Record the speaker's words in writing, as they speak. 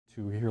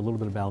To hear a little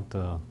bit about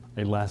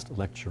a last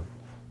lecture,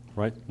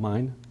 right?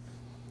 Mine.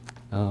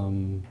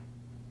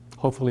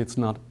 Hopefully it's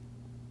not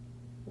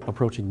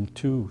approaching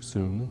too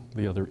soon,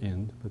 the other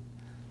end, but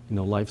you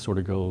know, life sort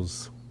of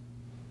goes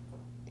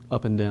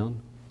up and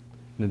down,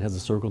 and it has a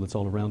circle that's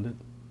all around it.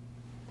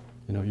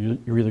 You know,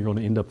 you're either going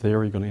to end up there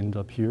or you're going to end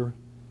up here.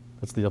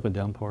 That's the up and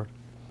down part.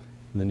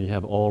 And then you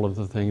have all of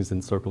the things that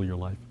encircle your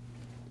life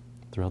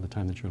throughout the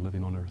time that you're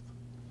living on Earth.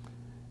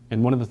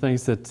 And one of the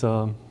things that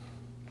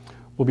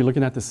we'll be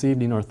looking at this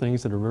evening are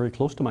things that are very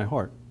close to my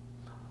heart.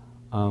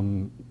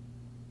 And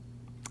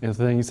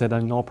things that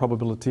in all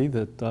probability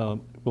that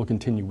will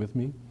continue with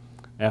me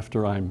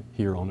after I'm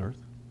here on Earth.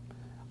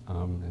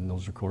 And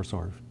those, of course,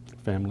 are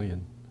family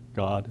and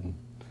God and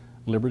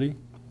liberty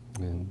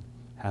and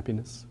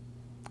happiness.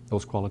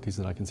 Those qualities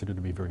that I consider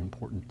to be very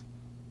important.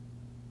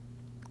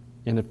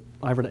 And if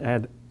I were to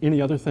add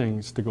any other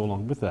things to go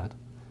along with that,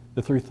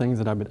 the three things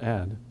that I would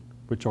add,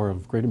 which are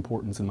of great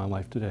importance in my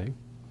life today,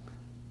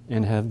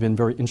 and have been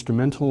very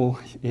instrumental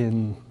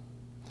in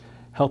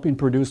helping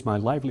produce my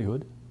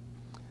livelihood,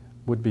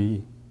 would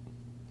be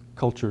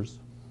cultures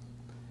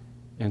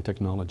and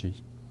technology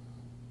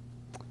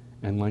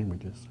and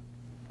languages.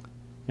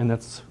 And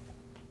that's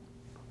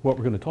what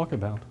we're going to talk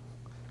about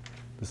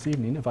this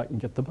evening, if I can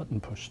get the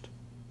button pushed.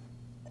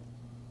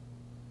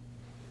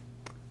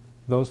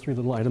 Those three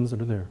little items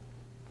that are there.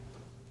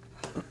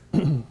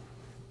 All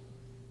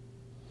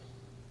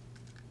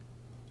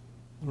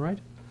right?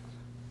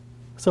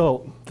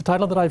 So the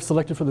title that I've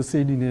selected for this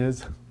evening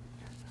is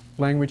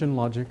Language and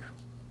Logic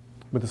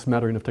with a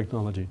Smattering of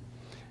Technology.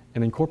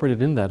 And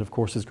incorporated in that, of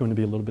course, is going to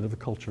be a little bit of the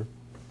culture,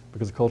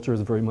 because culture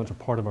is very much a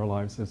part of our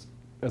lives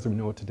as we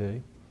know it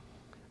today.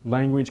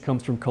 Language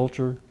comes from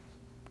culture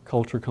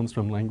comes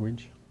from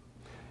language.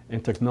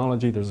 And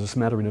technology, there's a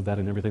smattering of that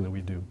in everything that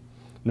we do,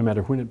 no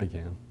matter when it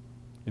began.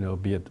 You know,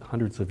 be it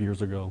hundreds of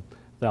years ago,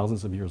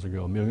 thousands of years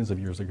ago, millions of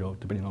years ago,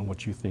 depending on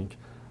what you think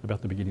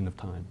about the beginning of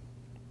time.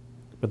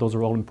 But those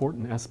are all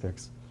important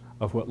aspects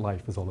of what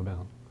life is all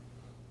about.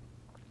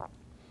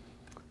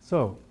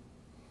 So,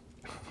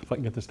 if I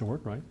can get this to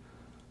work right.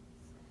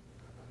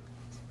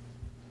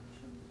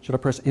 Should I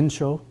press in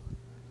show?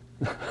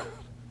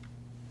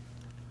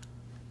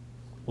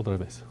 Otra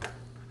vez.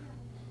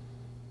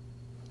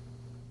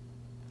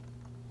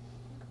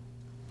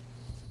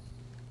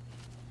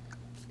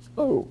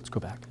 Oh, let's go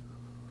back.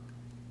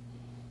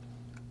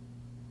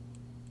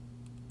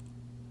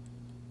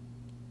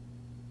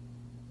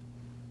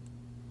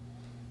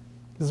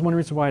 This is one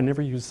reason why I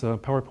never use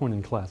PowerPoint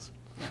in class.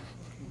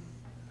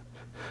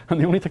 I'm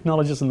the only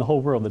technologist in the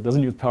whole world that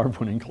doesn't use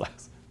PowerPoint in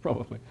class,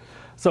 probably.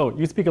 So,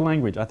 you speak a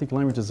language. I think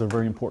languages are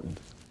very important,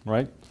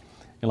 right?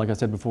 And like I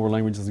said before,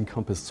 languages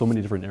encompass so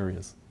many different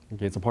areas.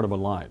 Okay, it's a part of our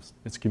lives.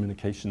 It's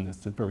communication.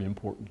 It's very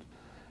important.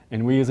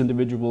 And we as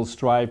individuals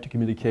strive to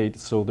communicate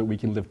so that we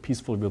can live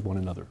peacefully with one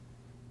another.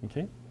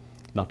 Okay?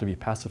 Not to be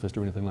pacifist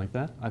or anything like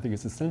that. I think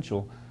it's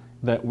essential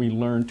that we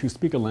learn to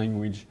speak a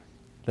language,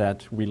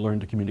 that we learn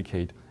to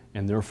communicate,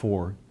 and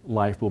therefore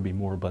life will be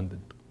more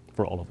abundant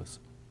for all of us.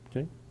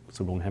 Okay?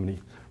 So we won't have any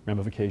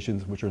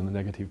ramifications which are in the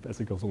negative as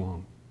it goes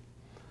along.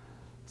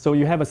 So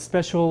you have a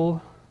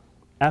special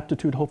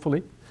aptitude,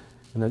 hopefully,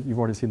 and that you've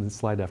already seen the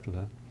slide after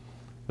that.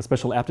 A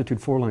special aptitude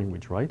for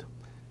language, right?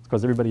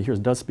 Because everybody here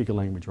does speak a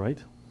language, right?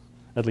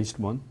 At least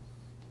one.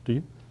 Do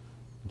you?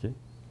 Okay.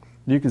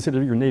 Do you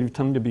consider your native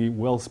tongue to be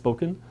well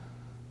spoken?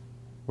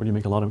 Or do you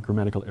make a lot of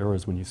grammatical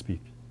errors when you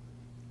speak?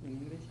 In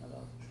English a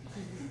lot.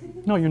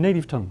 No, your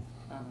native tongue.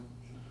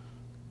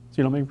 So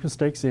you don't make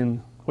mistakes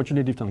in, what's your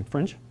native tongue?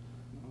 French?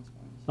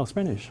 No,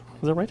 Spanish. Oh, Spanish.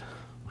 Is that right?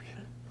 Okay.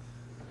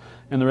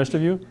 And the rest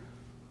of you?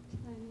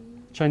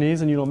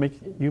 Chinese, and you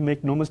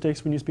make no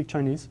mistakes when you speak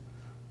Chinese?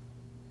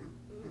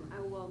 I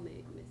will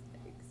make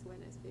mistakes when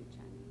I speak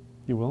Chinese.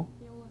 You will?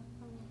 Yeah, well,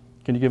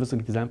 Can you give us an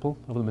example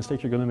of the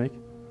mistake you're going to make?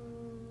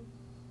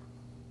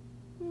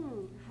 I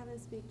haven't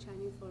speak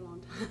Chinese for a long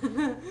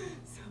time.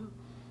 So,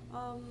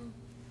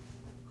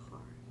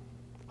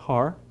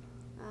 Har?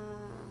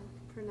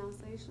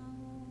 Pronunciation.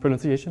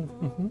 Pronunciation?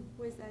 Mm-hmm.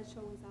 With H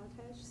or without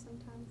H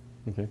sometimes.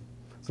 Okay.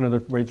 So in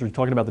other words, you're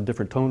talking about the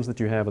different tones that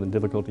you have and the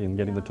difficulty in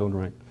getting the tone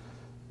right.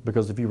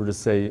 Because if you were to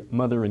say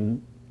mother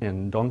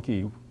and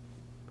donkey,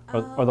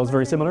 are those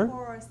very similar?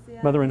 Horse,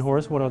 yeah, Mother and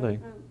horse, what are they?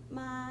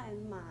 Ma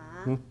and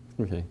ma.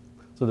 Okay.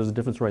 So there's a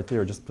difference right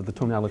there, just for the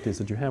tonalities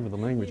that you have with the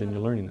language and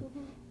you're learning it.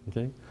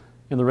 Okay?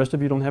 And the rest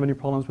of you don't have any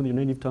problems with your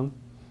native tongue?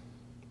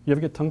 You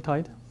ever get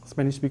tongue-tied,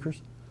 Spanish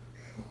speakers?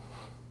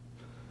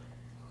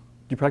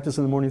 Do you practice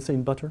in the morning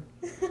saying butter?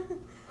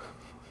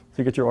 So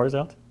you get your R's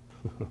out?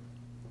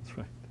 That's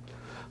right.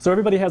 So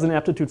everybody has an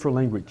aptitude for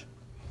language.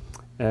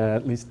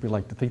 At least we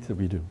like to think that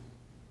we do.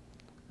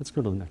 Let's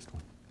go to the next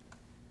one.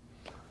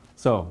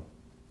 So,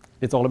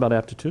 it's all about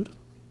aptitude,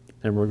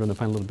 and we're going to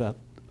find a little bit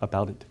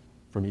about it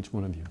from each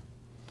one of you.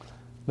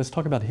 Let's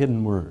talk about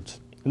hidden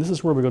words. And this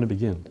is where we're going to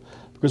begin.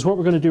 Because what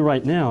we're going to do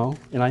right now,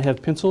 and I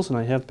have pencils and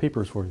I have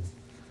papers for you,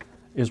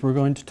 is we're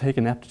going to take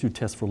an aptitude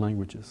test for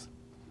languages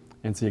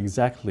and see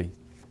exactly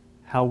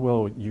how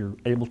well you're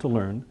able to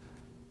learn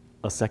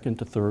a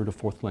second, a third, a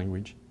fourth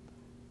language.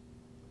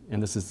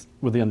 And this is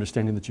with the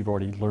understanding that you've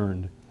already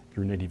learned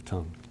your native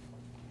tongue.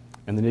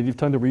 And the native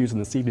tongue that we're using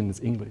this evening is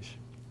English.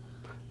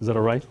 Is that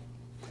all right?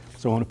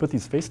 So I want to put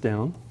these face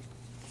down.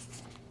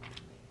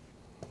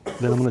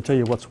 Then I'm going to tell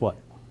you what's what.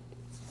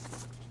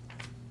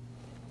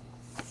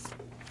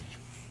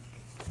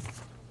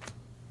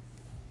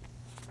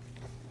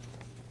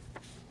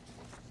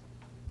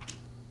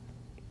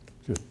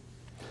 Good.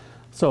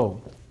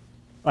 So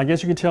I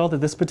guess you can tell that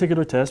this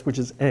particular test, which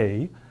is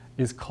A,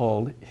 is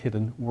called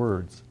hidden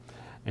words.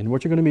 And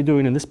what you're going to be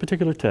doing in this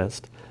particular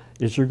test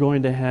is you're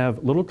going to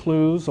have little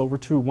clues over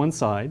to one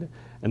side,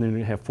 and then you're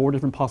going to have 4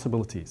 different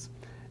possibilities.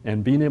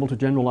 And being able to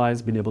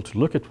generalize, being able to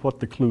look at what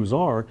the clues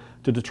are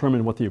to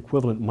determine what the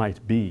equivalent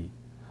might be,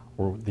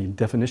 or the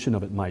definition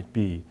of it might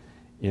be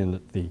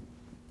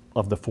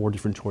of the 4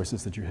 different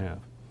choices that you have.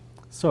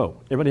 So,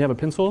 everybody have a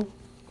pencil?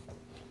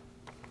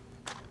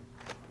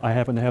 I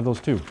happen to have those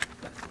too.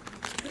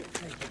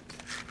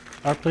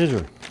 Our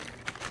pleasure.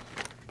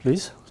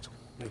 Please.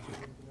 Thank you.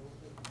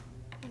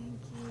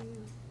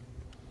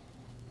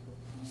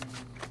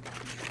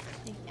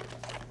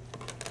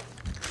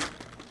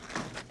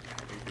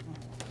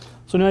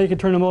 So now you can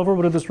turn them over.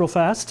 We'll do this real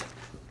fast.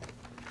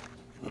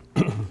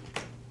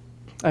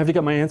 I have to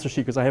get my answer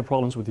sheet because I have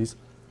problems with these.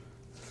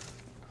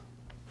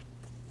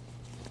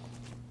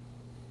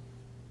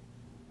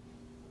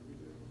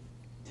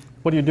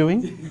 What are you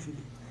doing?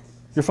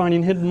 You're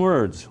finding hidden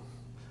words.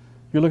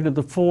 You're looking at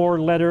the 4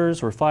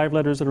 letters or 5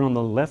 letters that are on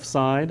the left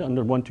side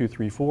under 1, 2,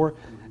 3, 4,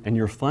 and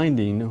you're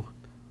finding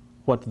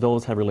what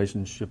those have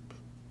relationship.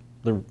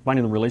 They're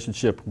finding the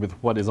relationship with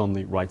what is on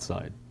the right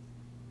side.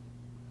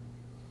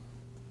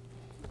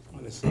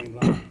 On the same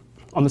line.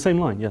 On the same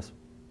line, yes.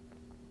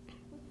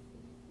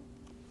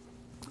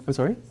 I'm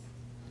sorry?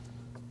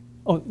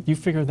 Oh, you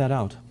figured that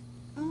out.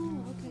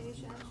 Oh, okay.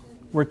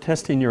 We're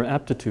testing your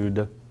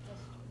aptitude.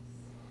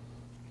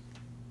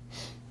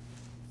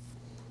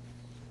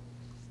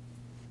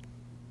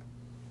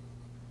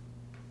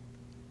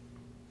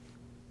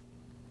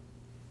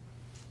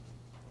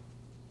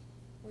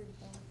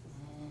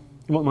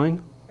 You want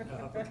mine?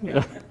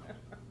 Yeah.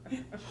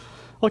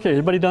 Okay,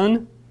 everybody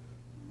done?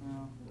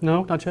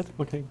 No, not yet?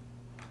 Okay.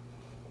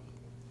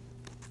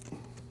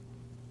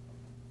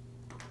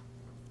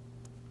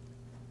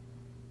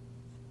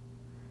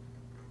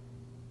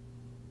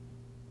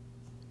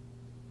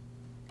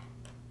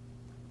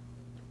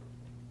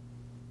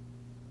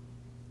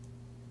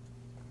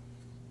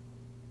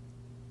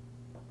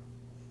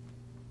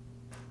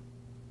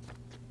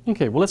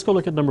 Okay, well, let's go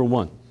look at number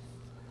 1.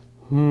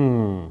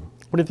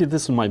 What do you think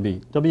this one might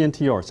be?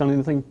 WNTR.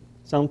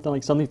 Sound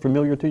like something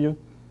familiar to you?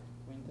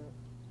 Winter.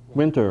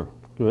 Winter.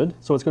 Good.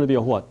 So it's going to be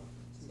a what?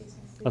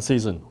 A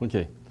season.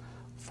 Okay.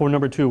 For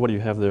number 2, what do you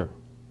have there?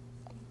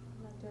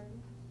 Not dirty.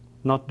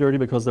 Not dirty,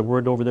 because the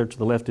word over there to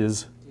the left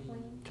is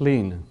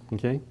clean.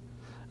 Okay.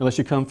 Unless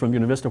you come from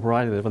University where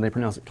I live and they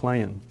pronounce it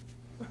clan.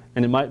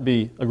 And it might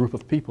be a group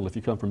of people if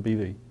you come from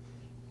BV.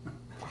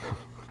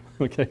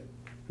 Okay.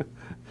 Well,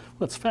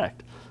 that's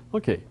fact.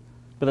 Okay.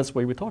 But that's the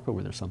way we talk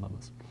over there, some of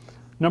us.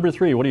 Number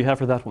 3, what do you have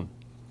for that one?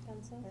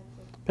 Pencil.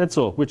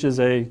 Pencil, which is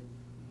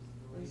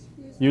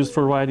used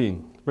for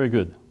writing. Very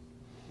good.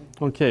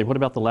 Okay, what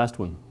about the last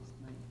one?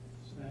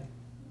 Snack.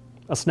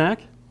 A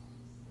snack?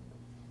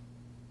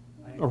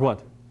 Or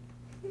what?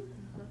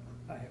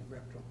 I have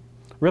reptile.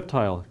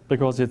 Reptile,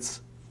 because it's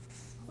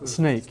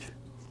snake.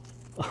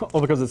 Oh,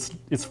 because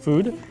it's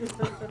food?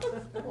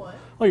 What?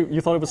 Oh,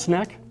 you thought it was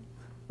snack?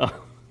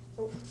 Oh.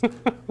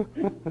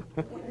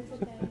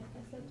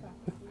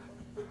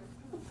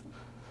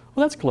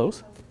 Well, that's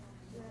close.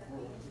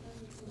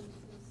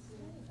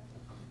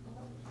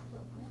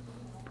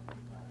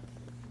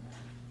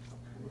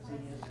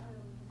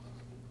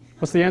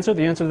 What's the answer?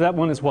 The answer to that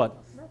one is what?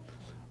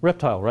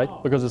 Reptile, right?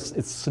 Because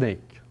it's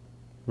snake.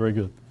 Very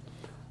good.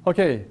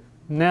 Okay,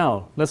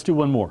 now let's do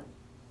one more.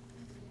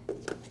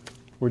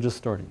 We're just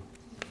starting.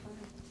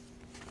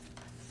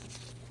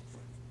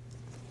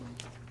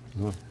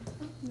 Oh.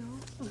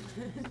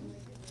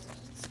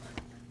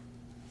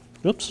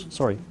 Oops,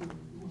 sorry.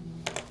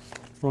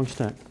 Wrong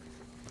stack.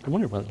 I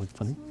wonder why that looked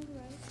funny.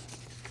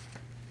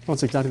 Oh,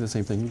 it's exactly the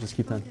same thing. You just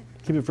keep that.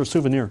 Keep it for a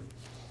souvenir.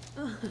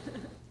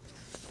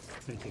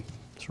 Thank you.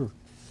 Sure.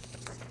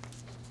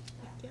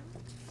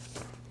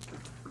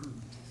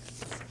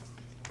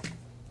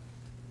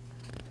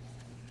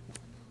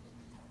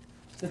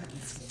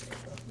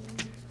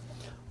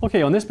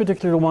 Okay, on this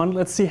particular one,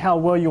 let's see how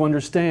well you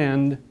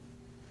understand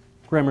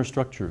grammar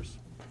structures.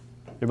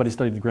 Everybody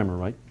studied grammar,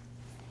 right?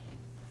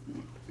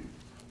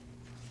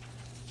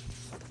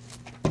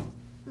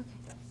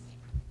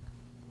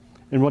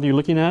 And what are you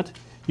looking at?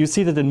 You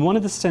see that in one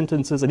of the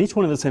sentences, in each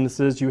one of the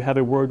sentences, you have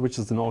a word which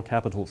is in all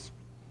capitals.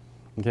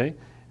 Okay?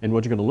 And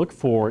what you're going to look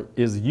for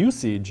is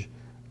usage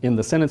in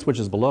the sentence which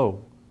is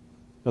below.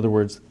 In other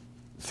words,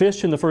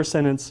 fish in the first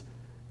sentence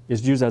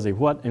is used as a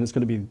what, and it's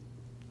going to be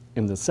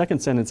in the second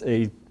sentence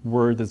a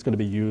word that's going to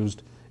be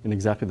used in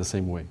exactly the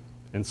same way,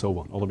 and so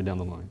on, all the way down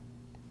the line.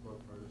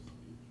 What part of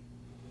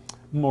speech?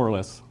 More or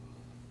less.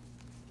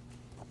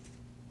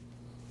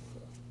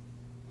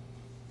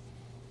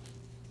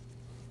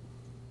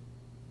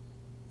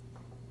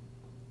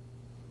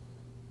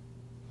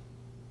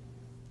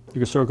 You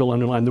can circle,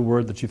 underline the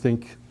word that you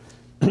think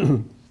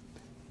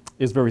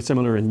is very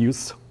similar in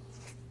use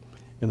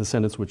in the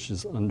sentence which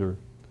is under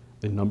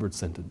the numbered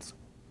sentence.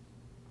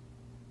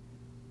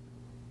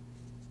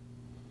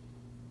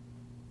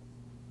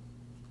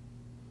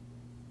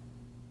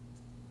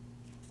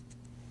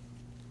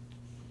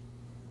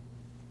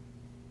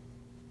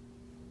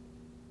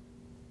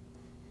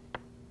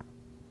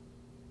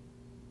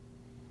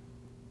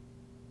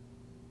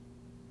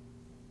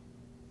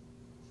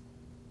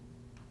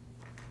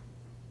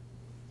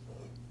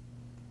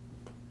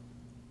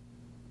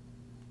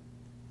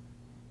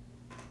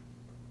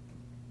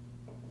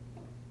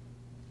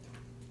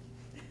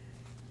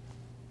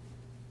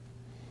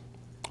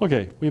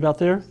 Okay, we about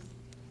there?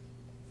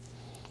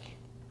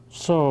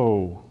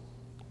 So,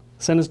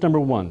 sentence number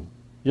 1.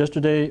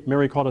 Yesterday,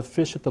 Mary caught a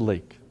fish at the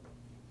lake.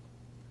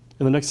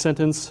 In the next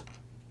sentence,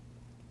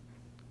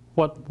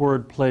 what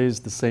word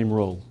plays the same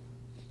role?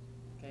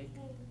 Cake.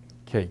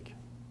 Cake.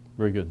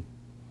 Very good.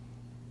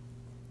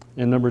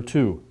 And number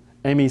 2,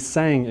 Amy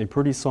sang a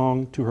pretty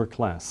song to her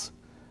class.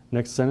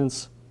 Next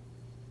sentence,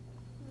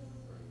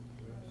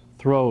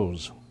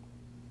 throws.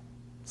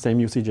 Same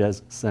usage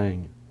as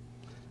sang.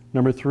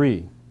 Number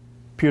 3,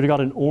 Peter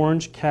got an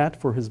orange cat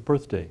for his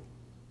birthday.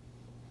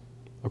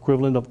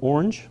 Equivalent of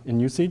orange in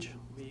usage?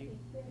 Big.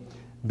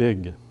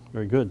 Big.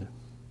 Very good.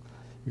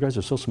 You guys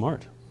are so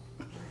smart.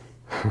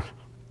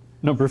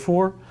 Number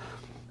 4,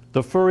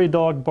 the furry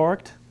dog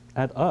barked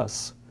at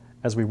us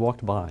as we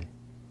walked by.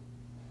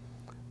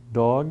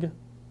 Dog,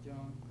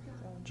 John.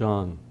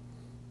 John.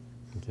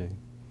 Okay.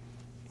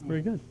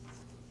 Very good.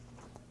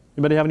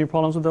 Anybody have any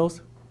problems with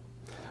those?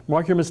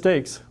 Mark your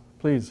mistakes,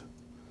 please.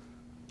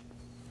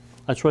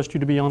 I trust you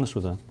to be honest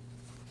with that.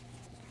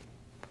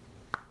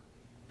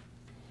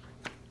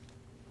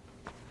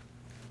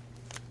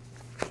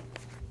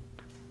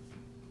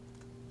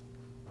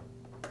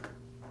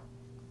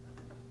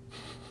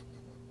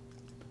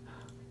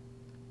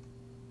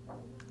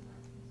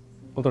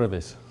 Otra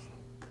vez.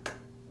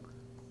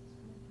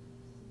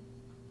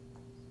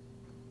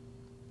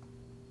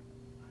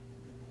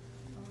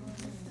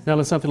 Now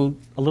let's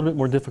something a little bit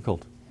more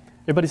difficult.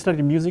 Everybody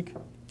studied music?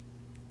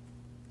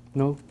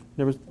 No?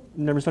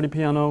 Never studied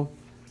piano?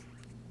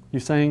 You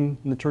sang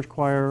in the church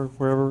choir,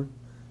 wherever?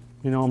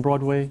 You know, on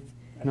Broadway?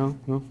 No?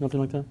 No? Nothing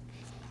like that?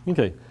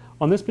 Okay.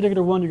 On this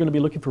particular one, you're going to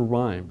be looking for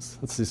rhymes.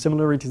 Let's see,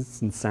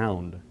 similarities in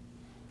sound.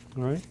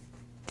 All right?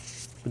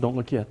 But don't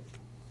look yet.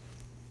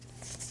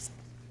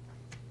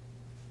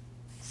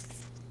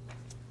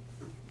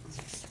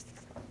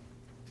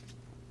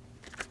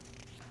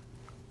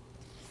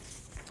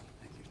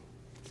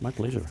 My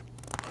pleasure.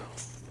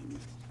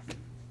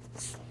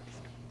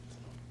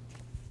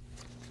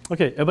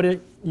 Okay, everybody,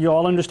 you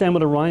all understand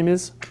what a rhyme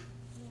is?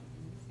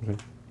 Okay,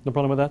 no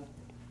problem with that?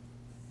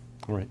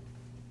 All right,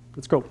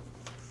 let's go.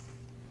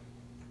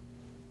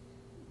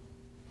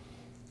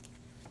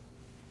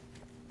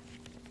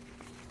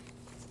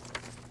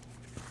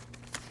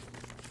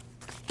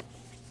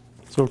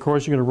 So of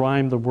course you're going to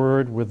rhyme the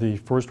word with the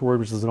first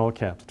word, which is in all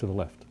caps, to the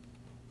left.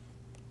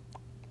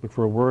 Look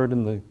for a word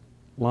in the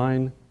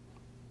line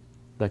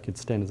that could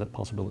stand as that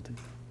possibility.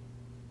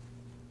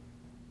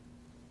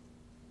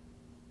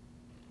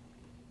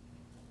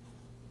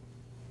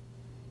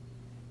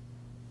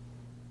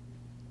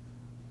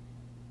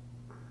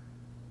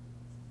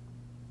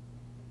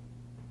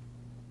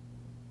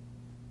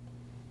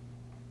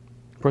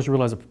 Of course, you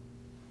realize that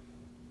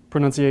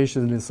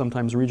pronunciation is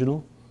sometimes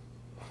regional.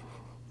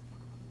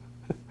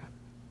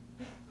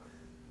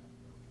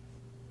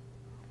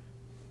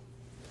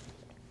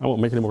 I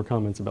won't make any more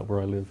comments about where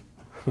I live.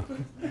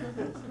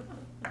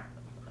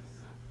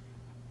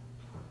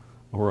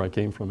 Or where I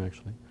came from,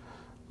 actually.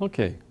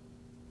 Okay.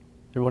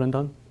 Everyone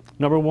done?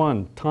 Number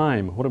 1,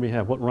 time. What do we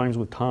have? What rhymes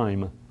with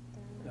time?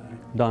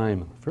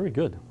 Dime. Very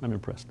good. I'm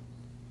impressed.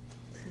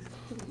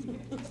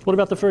 What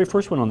about the very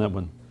first one on that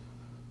one?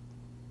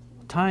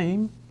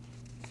 Time.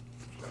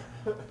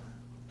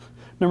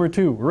 Number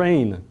 2,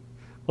 rain.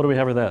 What do we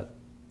have for that?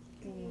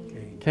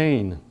 Cane.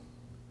 Cane.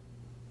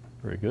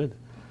 Very good.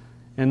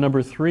 And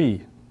number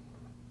 3.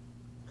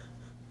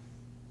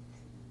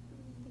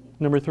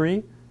 Number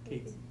 3?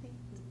 Keep.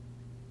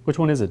 Which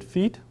one is it?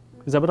 Feet?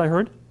 Is that what I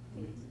heard?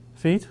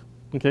 Feet?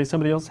 Okay,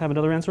 somebody else have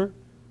another answer?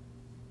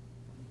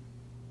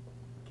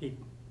 Keep.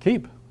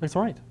 Keep. That's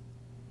right.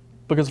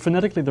 Because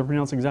phonetically they're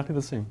pronounced exactly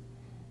the same.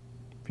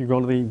 If you go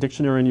to the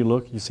dictionary and you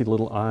look, you see the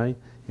little I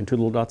and 2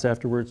 little dots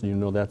afterwards, and you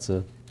know that's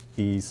a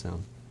E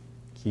sound.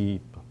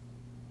 Keep,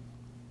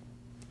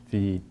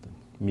 feet,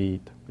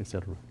 meet,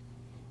 etc.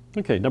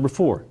 Okay, number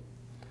 4.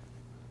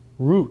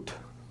 Root.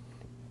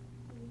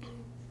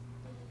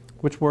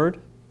 Which word?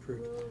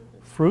 Fruit.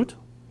 Fruit?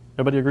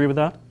 Everybody agree with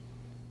that?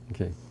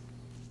 Okay.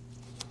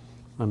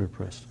 I'm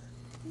impressed.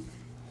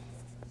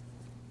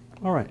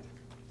 All right.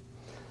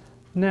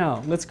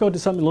 Now, let's go to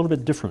something a little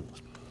bit different.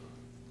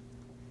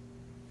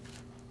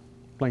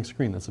 Blank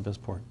screen, that's the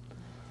best part.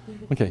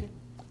 Okay.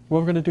 What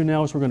we're going to do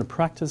now is we're going to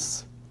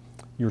practice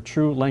your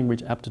true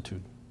language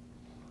aptitude.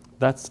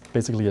 That's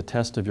basically a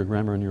test of your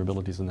grammar and your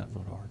abilities in that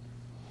regard.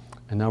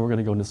 And now we're going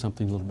to go into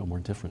something a little bit more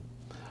different,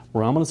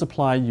 where I'm going to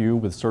supply you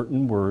with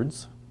certain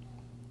words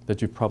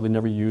that you've probably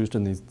never used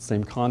in the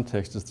same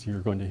context as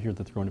you're going to hear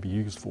that they're going to be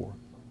used for.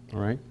 All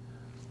right?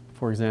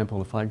 For example,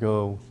 if I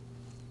go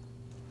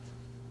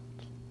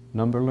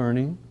number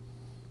learning,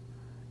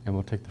 and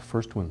we'll take the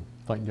first one,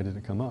 if I can get it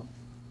to come up.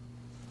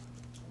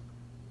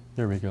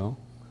 There we go.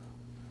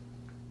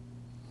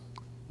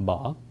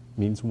 Ba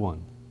means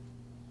one.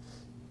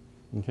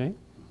 Okay?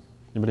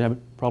 Anybody have a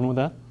problem with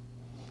that?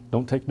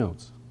 Don't take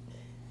notes.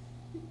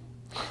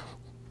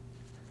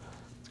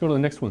 Let's go to the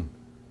next one.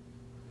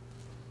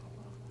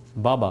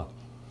 Baba.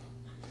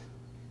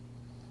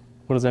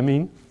 What does that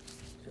mean?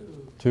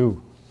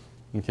 Two.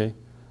 Okay.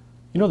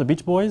 You know the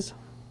Beach Boys?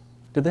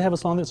 Did they have a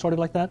song that started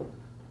like that?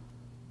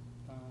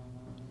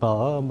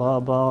 Ba,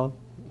 ba, ba.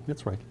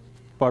 That's right.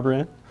 Barbara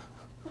Ann?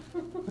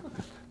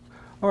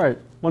 All right,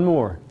 one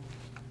more.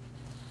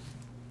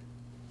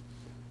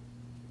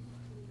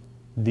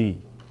 D.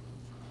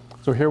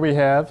 So here we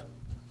have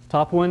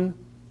top one,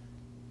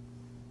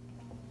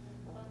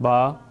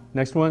 ba.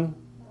 Next one,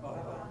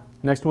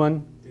 next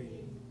one,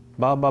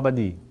 ba, ba, ba,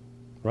 D.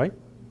 Right?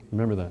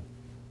 Remember that.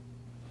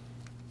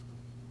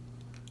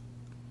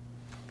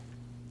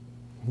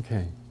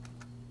 Okay.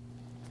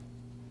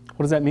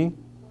 What does that mean?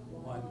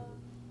 One.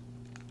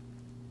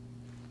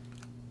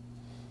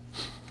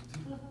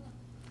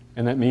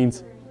 And that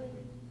means?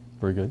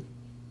 Very good.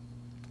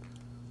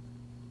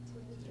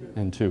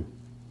 And two.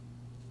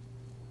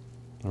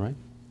 All right?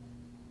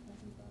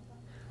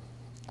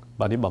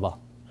 Badi baba.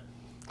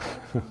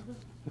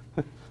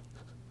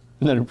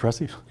 Isn't that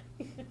impressive?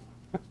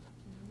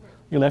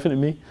 You laughing at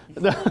me?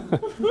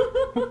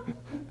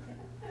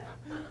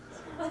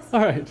 All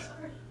right.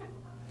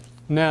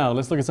 Now,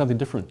 let's look at something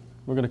different.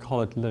 We're going to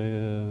call it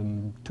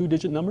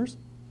two-digit numbers.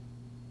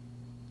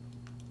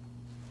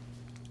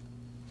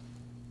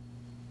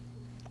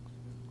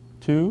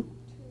 Two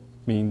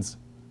means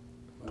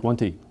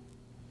 20,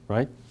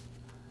 right?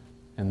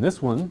 And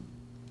this one,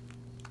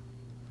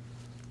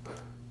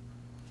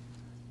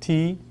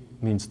 T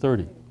means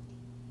 30.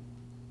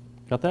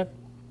 Got that?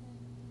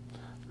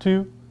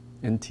 2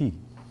 and T.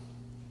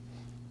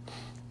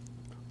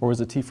 Or is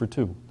it T for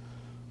 2?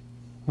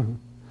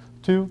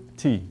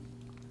 2T.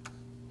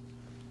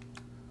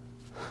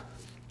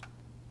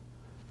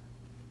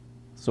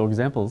 So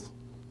examples,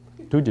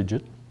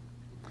 two-digit,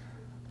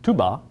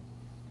 tuba.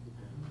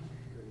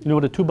 You know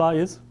what a tuba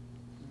is?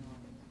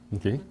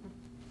 Okay,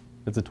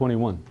 it's a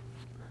 21.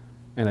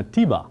 And a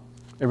tiba,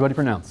 everybody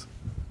pronounce.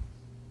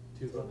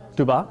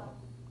 Tuba,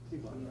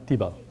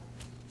 tiba.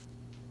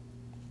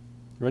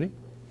 Ready?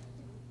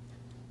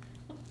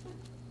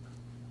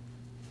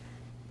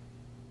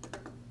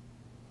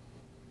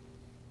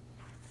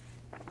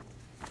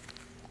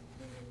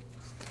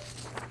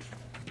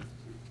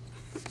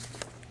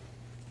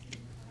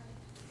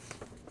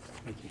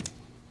 Thank you.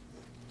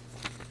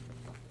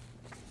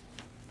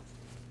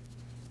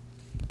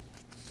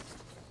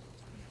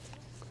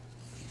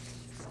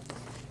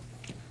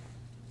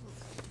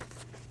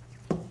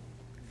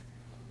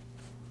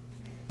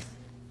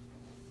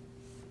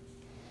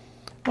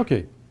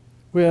 Okay,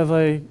 we have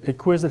a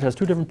quiz that has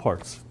two different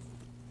parts.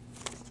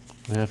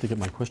 I have to get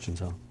my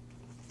questions out.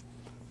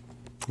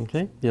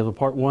 Okay, you have a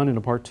part one and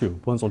a part two.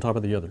 One's on top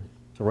of the other.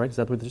 So, right, is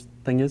that what this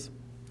thing is?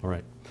 All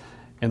right.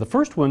 And the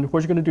first one,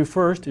 what you're going to do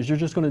first is you're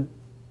just going to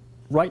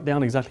write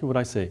down exactly what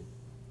I say.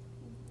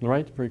 All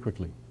right, very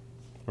quickly.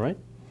 All right?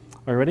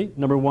 Are you ready?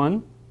 Number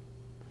one,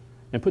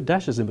 and put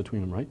dashes in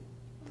between them, right?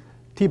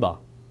 Tiba.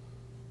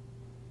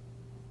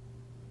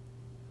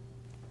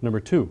 Number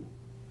two,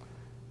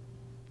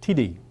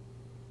 TD.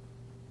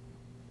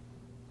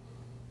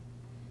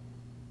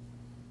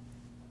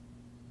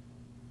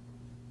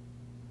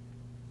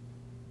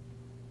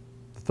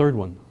 The third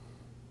one,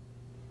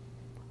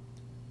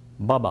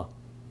 Baba.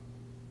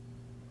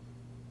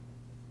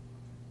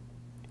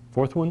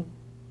 Fourth one,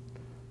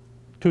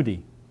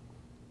 2D.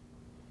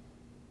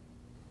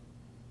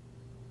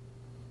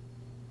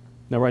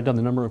 Now write down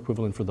the number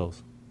equivalent for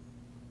those.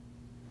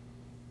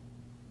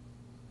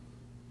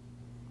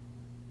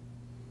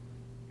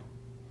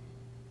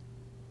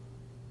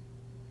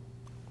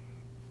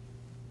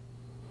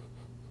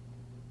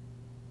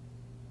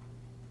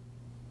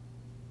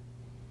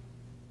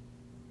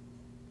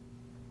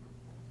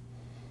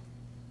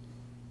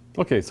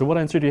 Okay, so what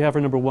answer do you have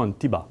for number one,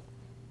 Tiba?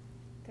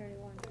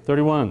 31.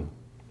 31.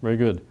 Very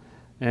good.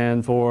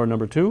 And for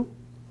number two?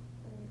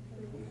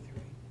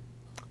 23.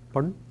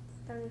 Pardon?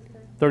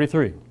 33.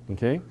 33.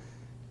 Okay.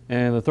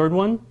 And the third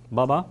one,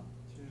 Baba?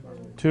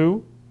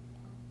 2.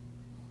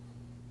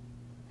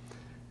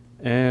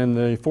 And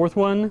the fourth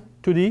one,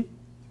 2D?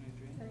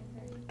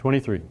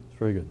 23.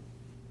 Very good.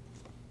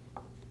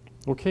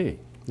 Okay.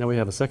 Now we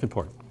have a second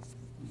part.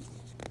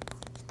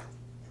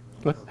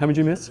 What? How many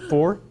did you miss?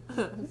 4?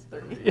 3.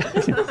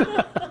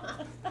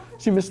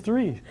 She missed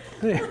 3.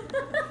 Yeah.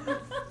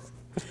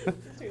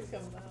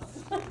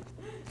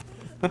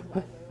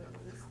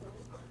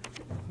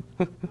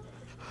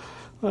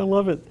 I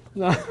love it.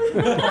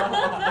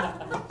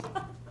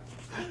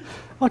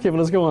 Okay, well,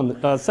 let's go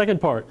on. Second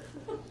part.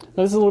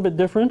 Now, this is a little bit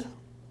different.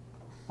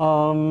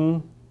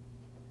 You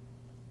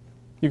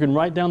can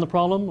write down the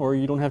problem, or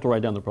you don't have to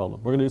write down the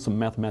problem. We're going to do some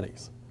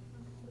mathematics.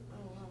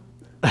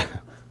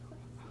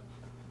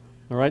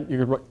 All right,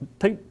 you can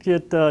take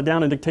it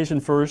down in dictation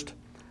first,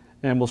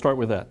 and we'll start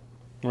with that.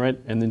 All right,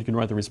 and then you can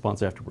write the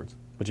response afterwards.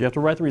 But you have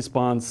to write the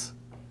response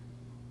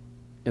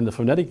in the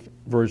phonetic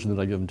version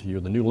that I give to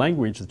you, the new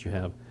language that you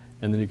have,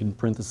 and then you can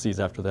parentheses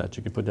after that.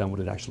 You can put down what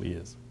it actually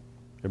is.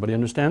 Everybody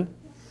understand?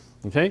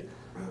 Okay,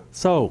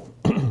 so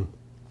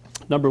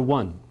number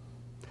 1,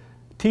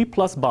 T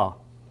plus ba.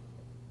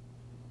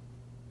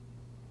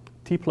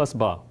 T plus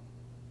ba.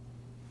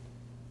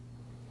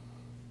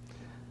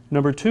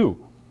 Number 2,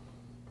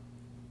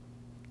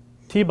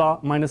 T ba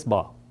minus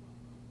ba.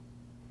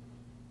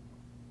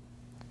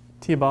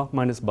 T ba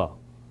minus ba.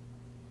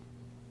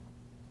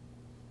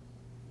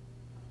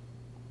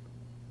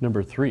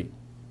 Number 3,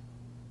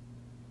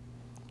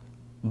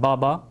 ba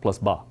ba plus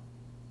ba.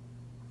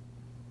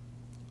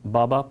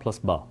 Ba ba plus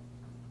ba.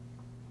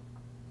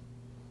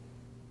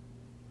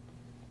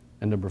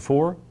 And number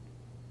 4,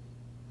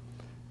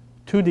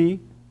 2D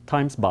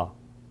times ba.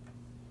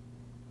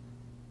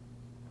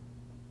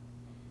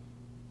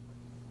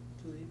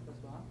 2D plus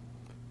bar.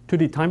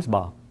 2D times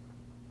ba.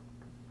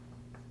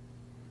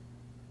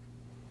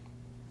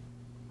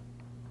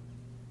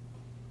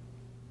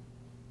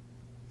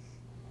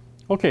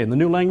 Okay, in the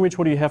new language,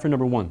 what do you have for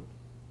number 1?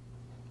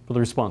 For the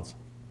response?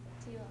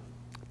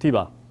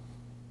 T-ba.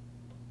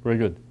 Very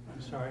good.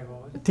 I'm sorry,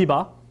 what was it?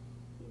 T-ba.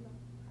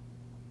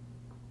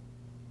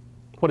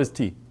 What is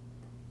T?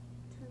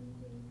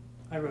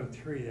 I wrote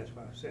 3, that's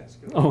why I was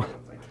asking. Oh.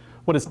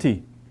 What is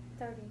T?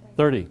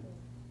 30.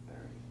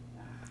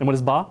 And what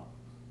is ba?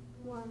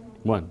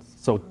 1.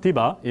 So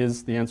T-ba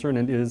is the answer, and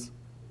it is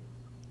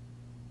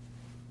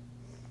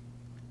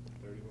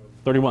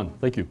 31.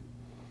 Thank you.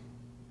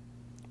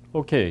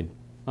 Okay,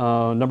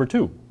 number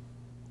 2.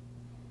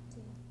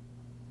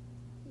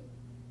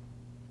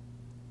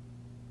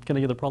 Can I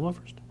get the problem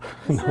first?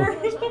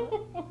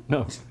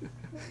 No.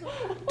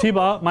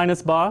 T-ba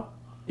minus ba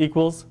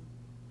equals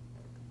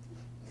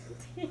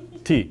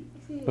T.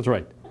 That's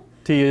right.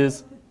 T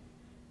is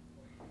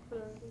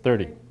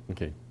 30.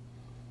 Okay.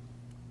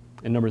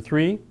 And number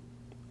 3,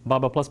 ba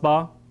ba plus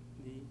ba,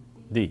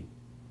 D,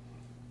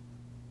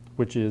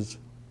 which is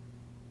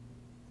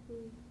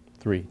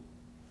 3.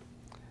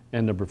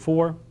 And number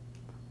 4,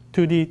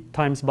 2D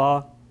times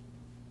ba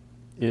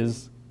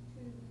is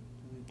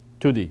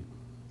 2D,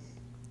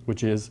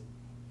 which is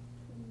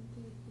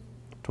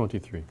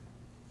 23.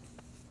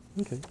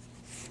 Okay.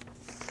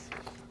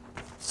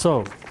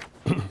 So,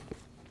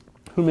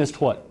 who missed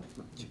what?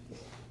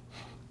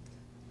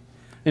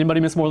 Anybody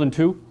miss more than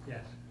 2?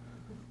 Yes,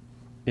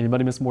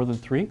 Anybody miss more than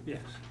 3?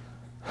 yes.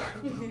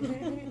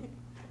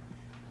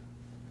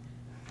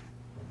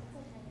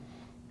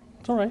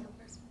 It's all right.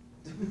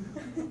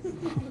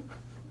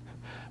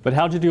 But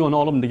how'd you do on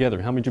all of them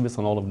together? How many did you miss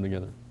on all of them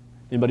together?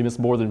 Anybody miss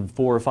more than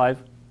 4 or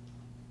 5?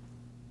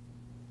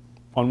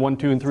 On 1,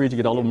 2, and 3, did you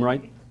get all of them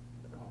right?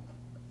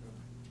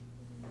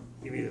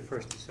 Give me the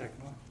first and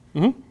second one.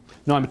 Mm-hmm.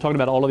 No, I'm talking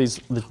about all of these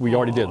that we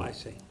already did. Oh, I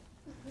see.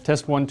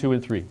 Test 1, 2,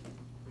 and 3.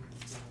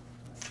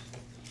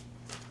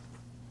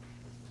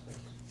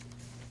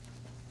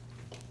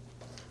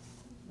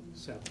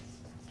 So,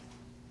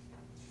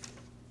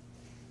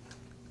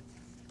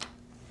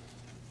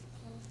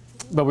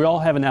 But we all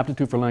have an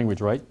aptitude for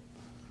language, right?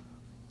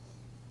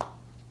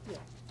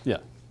 Yeah,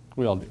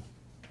 we all do,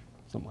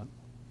 somewhat.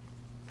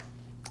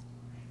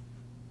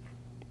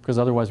 Because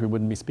otherwise we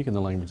wouldn't be speaking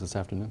the language this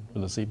afternoon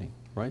or this evening,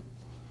 right?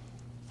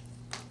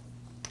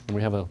 And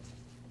we have a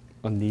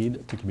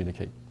need to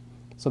communicate.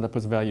 So that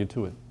puts value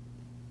to it.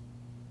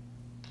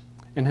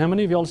 And how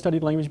many of y'all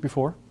studied language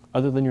before,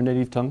 other than your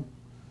native tongue?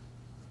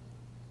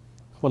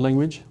 What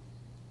language?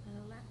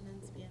 Latin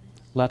and Spanish.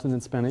 Latin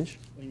and Spanish?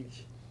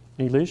 English.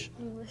 English?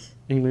 English.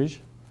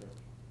 English?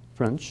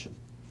 French?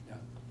 yeah,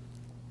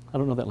 I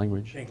don't know that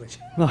language. English.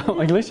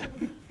 No, English?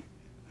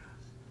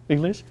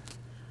 English?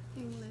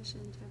 English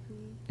and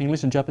Japanese.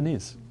 English and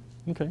Japanese.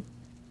 Okay.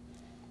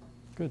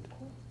 Good.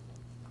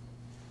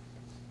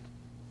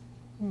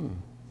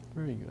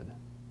 Very good.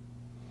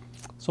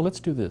 So let's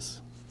do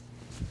this.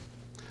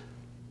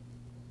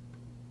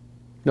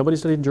 Nobody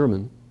studied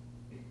German?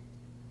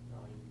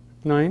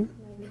 9?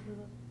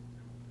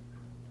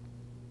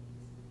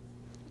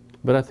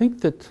 But I think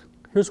that,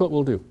 here's what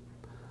we'll do.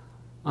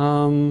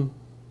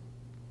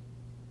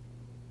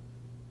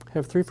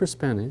 Have 3 for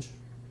Spanish,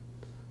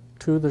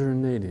 2 that are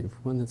native,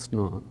 1 that's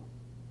not.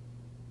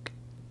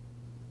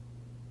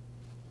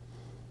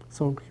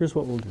 So here's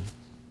what we'll do.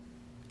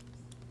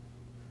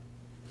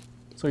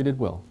 So you did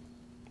well,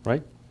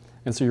 right?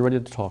 And so you're ready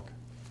to talk,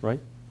 right?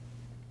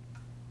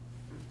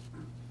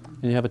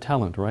 And you have a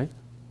talent, right?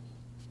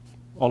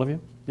 All of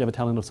you? You have a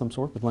talent of some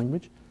sort with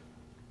language?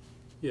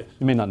 Yes.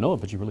 You may not know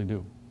it, but you really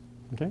do.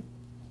 Okay?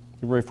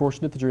 You're very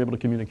fortunate that you're able to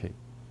communicate.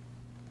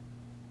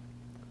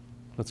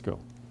 Let's go.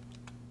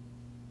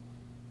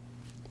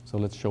 So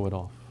let's show it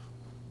off.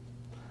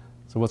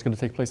 So what's going to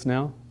take place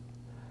now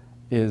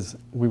is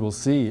we will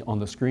see on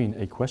the screen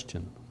a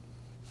question.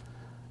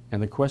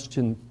 And the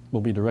question will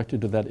be directed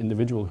to that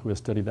individual who has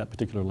studied that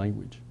particular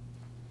language.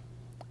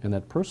 And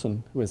that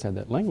person who has had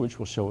that language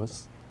will show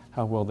us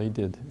how well they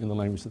did in the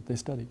language that they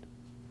studied.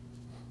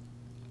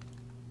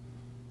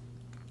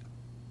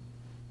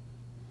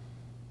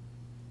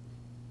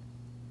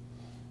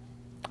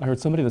 I heard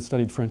somebody that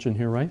studied French in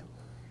here, right?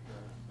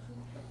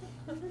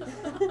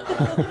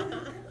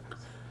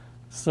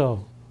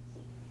 So,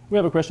 we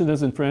have a question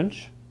that's in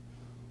French.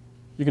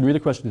 You can read the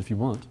question if you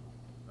want.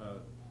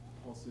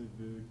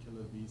 Pensez-vous que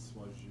la vie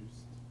soit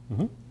juste?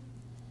 Mhm.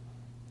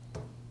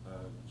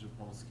 Je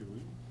pense que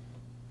oui.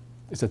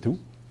 Et c'est tout.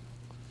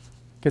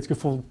 Qu'est-ce qu'il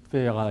faut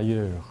faire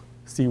ailleurs?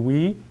 Si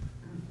oui,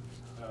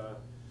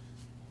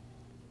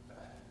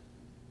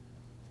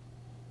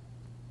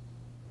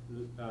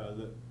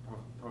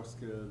 Parce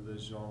que les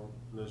gens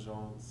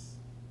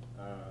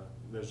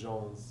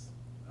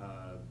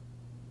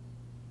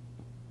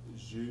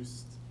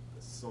justes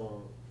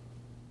sont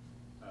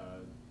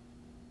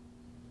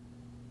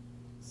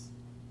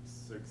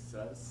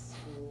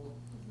successful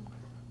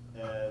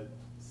et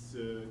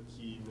ceux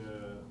qui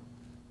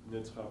ne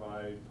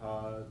travaillent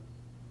pas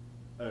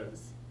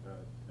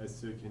et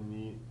ceux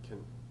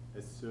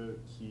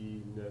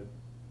qui ne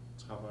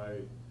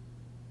travaillent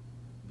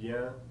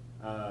bien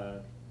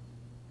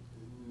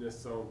ne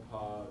sont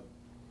pas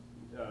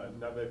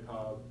n'avaient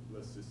pas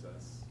le succès.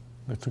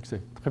 le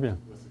succès. Très bien.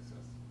 Le succès.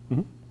 Mhm.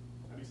 How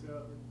do you say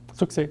that?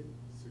 Succès.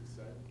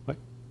 Succès. Oui.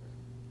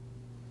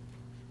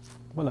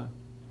 Voilà.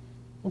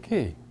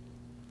 OK.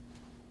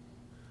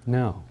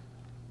 Now.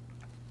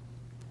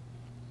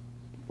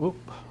 Oop.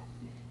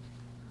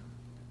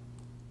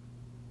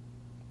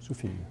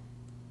 Sophie.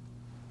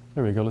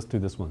 There we go. Let's do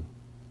this one.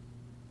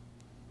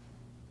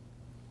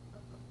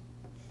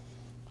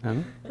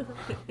 And?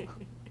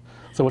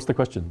 So what's the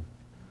question?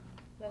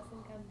 Les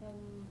encantan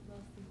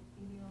los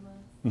idiomas.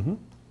 Mm-hmm.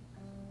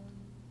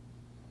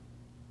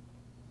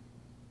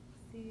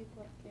 Sí,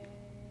 porque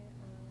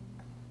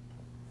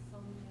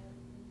son bien.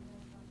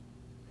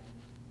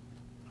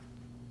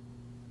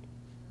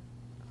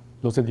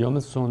 Los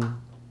idiomas son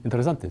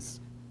interesantes.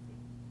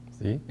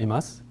 ¿Sí? ¿Y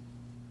más?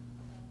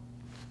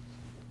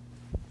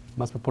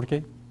 ¿Más por qué?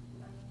 Y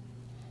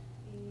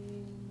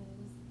me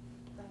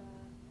gusta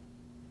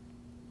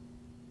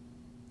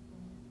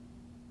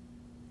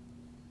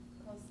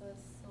cosas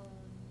son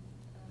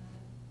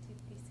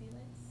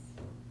difíciles.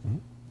 Mm-hmm.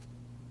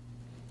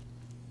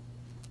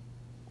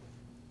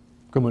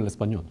 Como el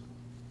español.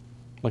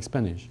 Like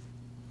Spanish.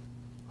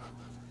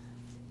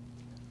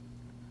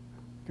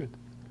 Good.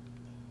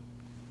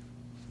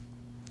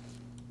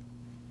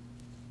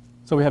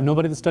 So we have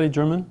nobody that studied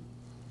German?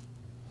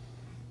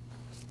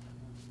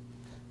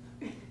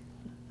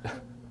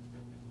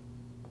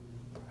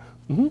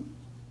 Mm-hmm.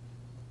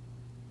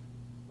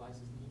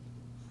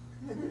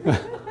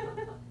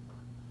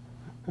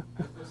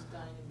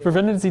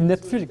 Verwenden Sie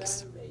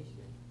Netflix?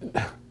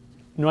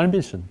 Nur ein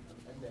bisschen.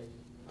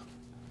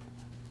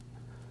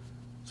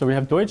 So we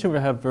have Deutsch and we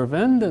have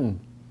verwenden.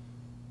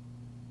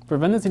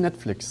 Verwenden Sie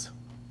Netflix,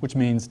 which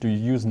means do you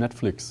use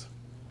Netflix?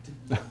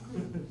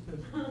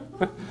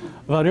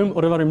 Warum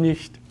oder warum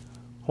nicht?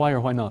 Why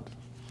or why not?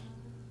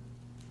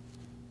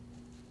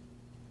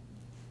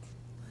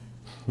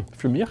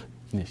 Für mich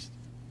nicht.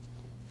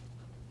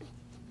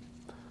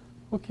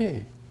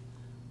 Okay,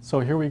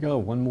 so here we go,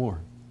 one more.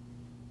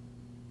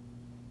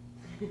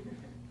 Do you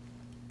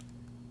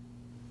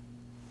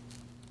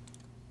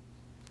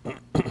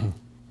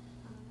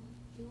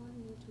want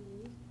me to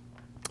read?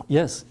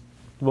 Yes,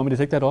 you want me to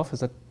take that off?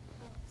 Is that?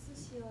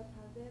 Sushi wa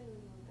taberu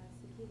no ga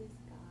suki desu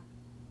ka?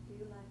 Do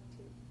you like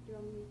to? Do you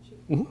want me to?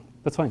 Mm-hmm.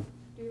 That's fine.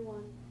 Do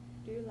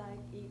you like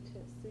eat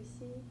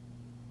sushi?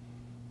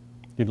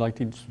 You'd like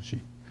to eat sushi.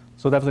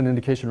 So that was an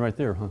indication right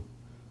there, huh?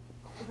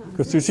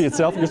 Because sushi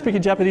itself, you're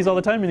speaking Japanese all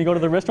the time and you go to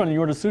the restaurant and you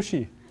order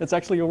sushi. That's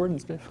actually a word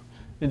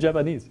in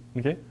Japanese,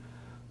 okay?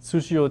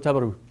 Sushi o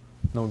taberu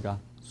no ga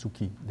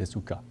suki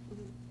desu ka?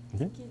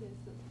 Okay? Suki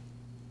desu.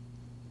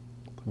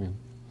 Bien.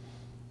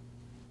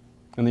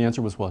 And the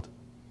answer was what?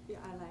 Yeah,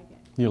 I like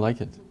it. You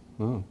like it?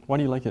 Oh. Why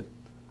do you like it?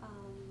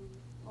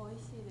 美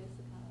味しいで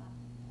すか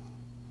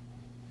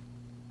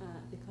ら。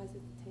Because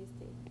it's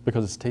tasty.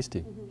 Because it's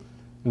tasty.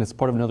 And it's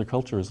part of another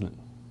culture, isn't it?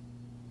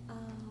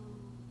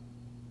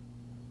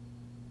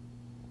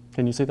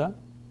 Can you say that?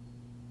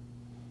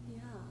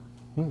 Yeah.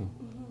 Hmm.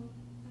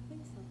 I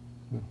think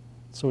so.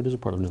 So it is a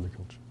part of another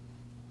culture.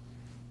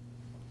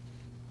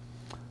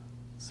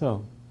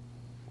 So,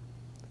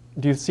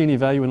 do you see any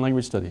value in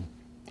language study?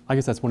 I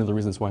guess that's one of the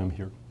reasons why I'm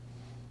here,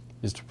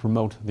 is to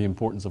promote the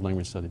importance of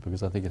language study,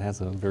 because I think it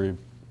has a very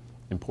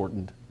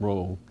important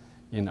role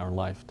in our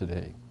life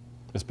today,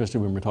 especially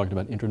when we're talking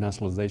about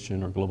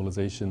internationalization or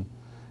globalization,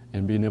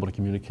 and being able to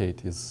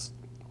communicate is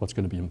what's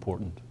going to be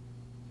important.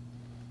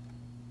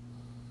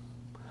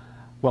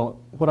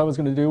 Well, what I was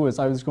going to do is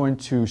I was going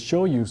to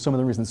show you some of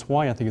the reasons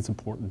why I think it's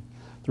important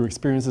through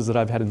experiences that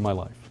I've had in my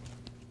life,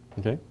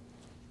 okay?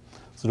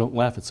 So don't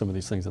laugh at some of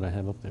these things that I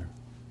have up there,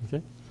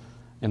 okay?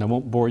 And I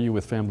won't bore you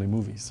with family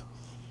movies.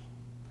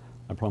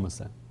 I promise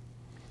that.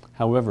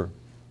 However,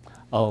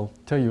 I'll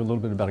tell you a little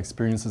bit about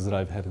experiences that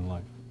I've had in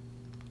life.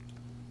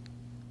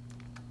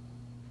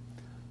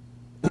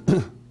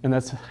 And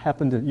that's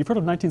happened you've heard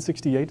of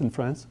 1968 in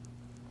France?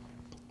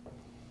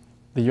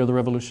 The year of the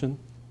revolution,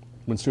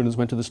 when students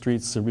went to the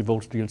streets and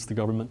revolted against the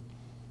government,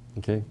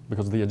 okay,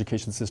 because of the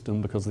education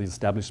system, because the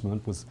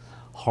establishment was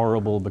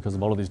horrible, because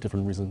of all of these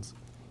different reasons.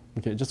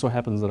 Okay, it just so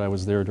happens that I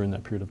was there during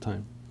that period of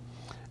time.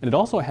 And it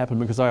also happened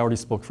because I already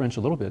spoke French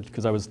a little bit,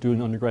 because I was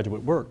doing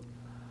undergraduate work.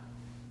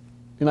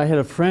 And I had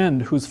a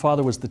friend whose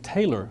father was the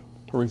tailor,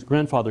 or his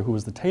grandfather who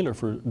was the tailor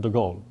for de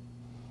Gaulle.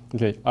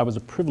 Okay, I was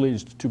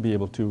privileged to be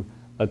able to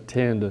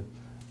attend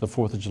the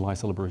 4th of July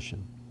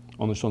celebration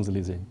on the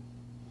Champs-Élysées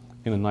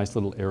in a nice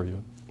little area,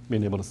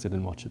 being able to sit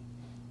and watch it,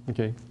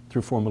 okay,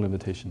 through formal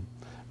invitation.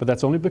 But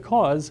that's only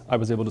because I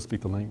was able to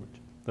speak the language,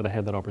 that I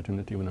had that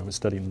opportunity when I was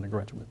studying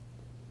undergraduate.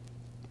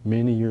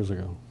 Many years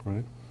ago,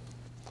 right?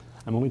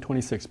 I'm only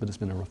 26, but it's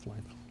been a rough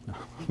life. No,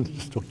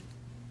 just joking.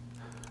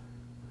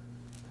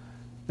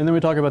 And then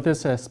we talk about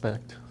this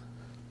aspect,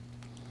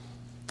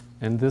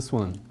 and this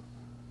one,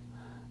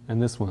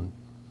 and this one.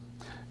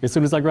 As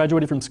soon as I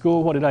graduated from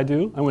school, what did I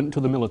do? I went into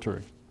the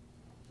military,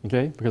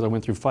 okay? Because I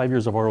went through 5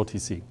 years of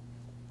ROTC.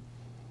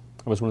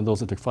 I was one of those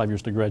that took 5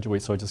 years to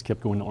graduate, so I just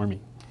kept going to Army,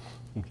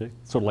 okay?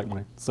 Sort of like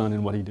my son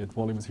and what he did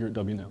while he was here at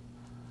WNL.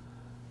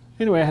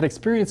 Anyway, I had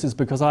experiences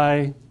because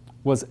I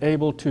was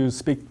able to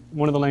speak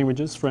one of the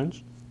languages,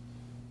 French,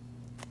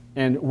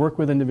 and work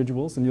with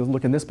individuals. And you'll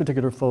look in this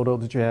particular photo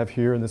that you have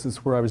here, and this is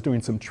where I was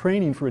doing some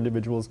training for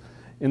individuals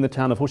in the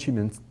town of Ho Chi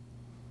Minh,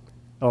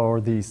 or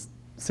the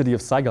city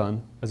of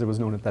Saigon, as it was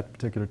known at that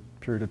particular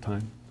period of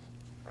time.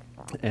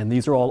 And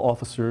these are all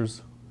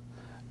officers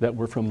that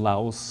were from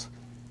Laos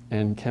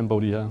and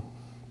Cambodia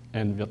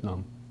and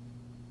Vietnam.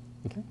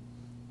 Okay?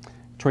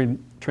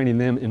 Training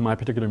them in my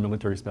particular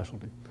military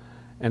specialty.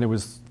 And it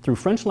was through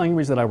French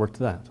language that I worked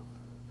that.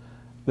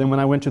 Then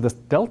when I went to the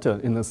Delta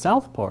in the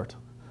south part,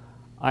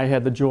 I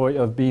had the joy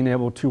of being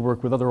able to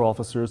work with other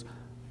officers.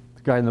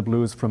 The guy in the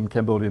blue is from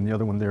Cambodia and the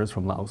other one there is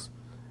from Laos.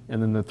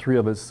 And then the three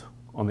of us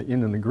on the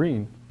in and the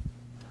green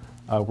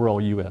were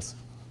all US,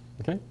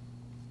 okay?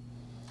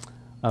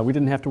 We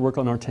didn't have to work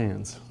on our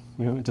tans.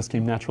 You know, it just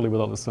came naturally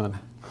with all the sun.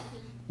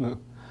 No.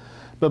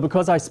 But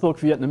because I spoke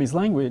Vietnamese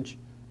language,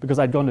 because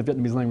I'd gone to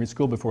Vietnamese language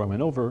school before I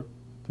went over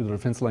to the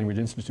Defense Language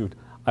Institute,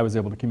 I was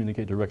able to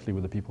communicate directly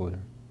with the people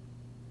there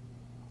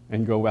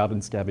and go out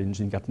and scavenge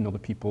and get to know the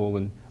people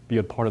and be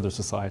a part of their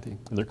society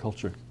and their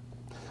culture.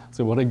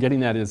 So what I'm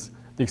getting at is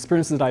the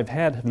experiences that I've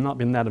had have not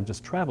been that of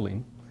just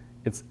traveling.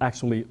 It's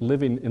actually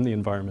living in the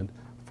environment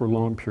for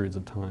long periods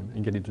of time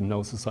and getting to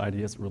know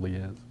society as it really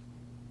is.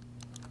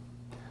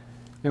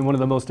 And one of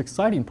the most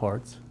exciting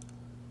parts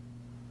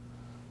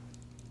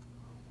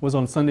was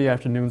on Sunday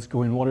afternoons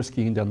going water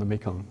skiing down the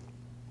Mekong.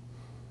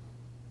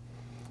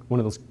 One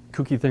of those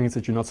kooky things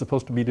that you're not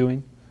supposed to be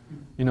doing.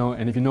 You know,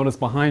 and if you notice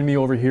behind me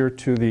over here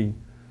to the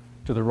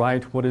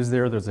right, what is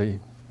there? There's a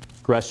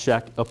grass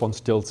shack up on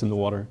stilts in the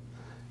water.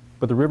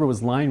 But the river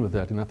was lined with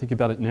that, and I think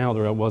about it now,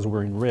 there I was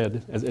wearing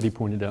red, as Eddie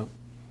pointed out,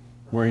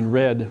 wearing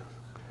red,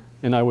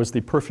 and I was the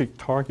perfect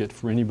target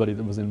for anybody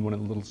that was in one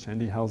of the little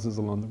shanty houses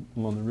along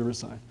the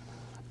riverside.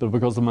 But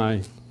because of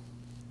my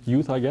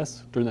youth, I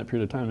guess, during that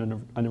period of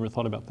time, I never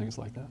thought about things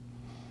like that.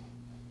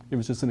 It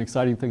was just an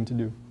exciting thing to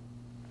do.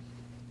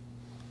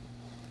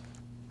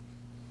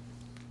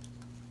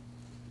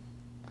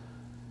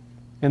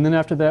 And then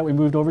after that, we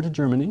moved over to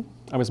Germany.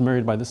 I was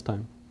married by this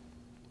time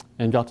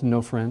and got to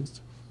know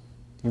friends.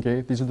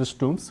 Okay, these are the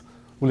Stumps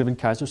who live in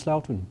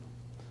Kaiserslautern.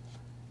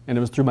 And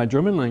it was through my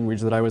German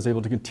language that I was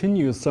able to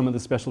continue some of the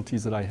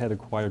specialties that I had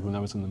acquired when I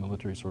was in the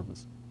military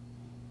service.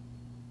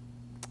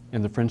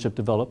 And the friendship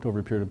developed over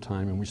a period of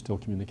time, and we still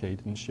communicate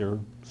and share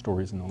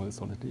stories and all this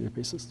on a daily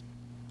basis.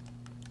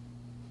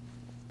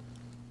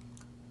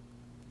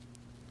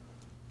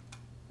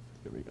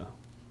 Here we go.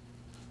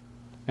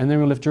 And then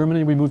we left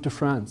Germany, we moved to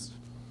France.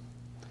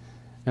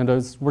 And I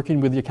was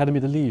working with the Académie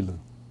de Lille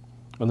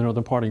on the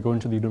northern part and going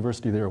to the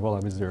university there while I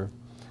was there.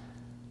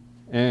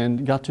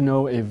 And got to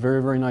know a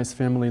very, very nice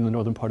family in the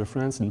northern part of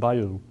France, in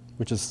Bayeux,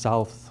 which is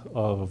south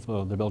of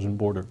the Belgian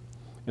border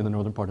in the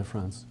northern part of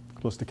France,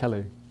 close to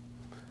Calais.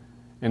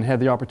 And had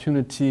the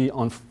opportunity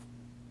on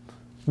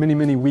many,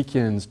 many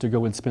weekends to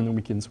go and spend the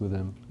weekends with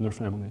them and their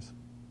families,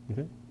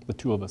 okay? The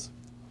two of us,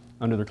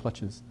 under their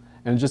clutches.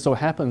 And it just so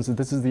happens that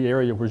this is the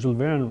area where Jules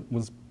Verne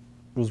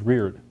was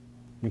reared,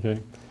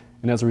 okay?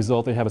 And as a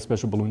result, they have a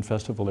special balloon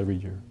festival every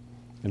year.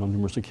 And on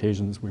numerous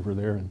occasions, we were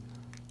there and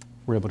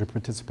were able to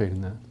participate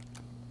in that.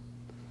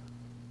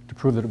 To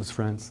prove that it was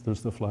France,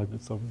 there's the flag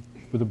that's over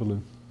with a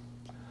balloon.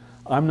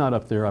 I'm not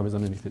up there, I was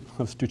underneath it.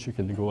 I was too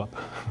chicken to go up.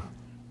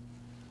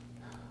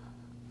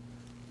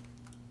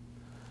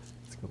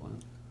 Let's go on.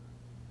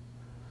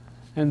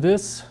 And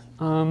this,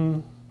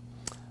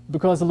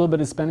 because a little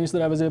bit of Spanish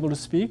that I was able to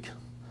speak,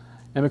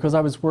 and because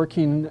I was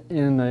working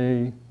in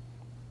a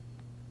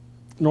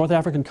North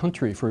African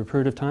country for a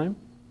period of time,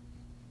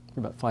 for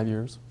about 5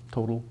 years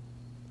total,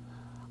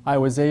 I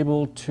was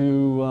able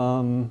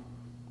to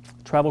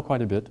travel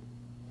quite a bit,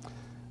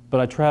 but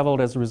I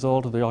traveled as a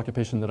result of the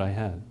occupation that I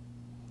had.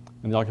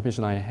 And the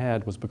occupation I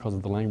had was because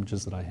of the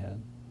languages that I had.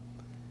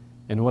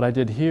 And what I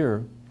did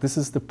here, this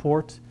is the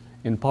port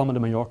in Palma de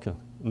Mallorca,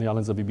 in the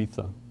islands of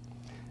Ibiza.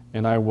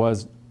 And I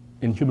was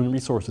in human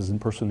resources and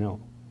personnel.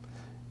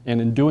 And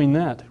in doing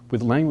that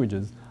with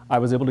languages, I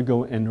was able to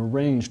go and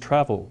arrange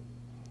travel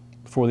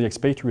for the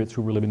expatriates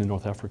who were living in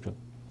North Africa.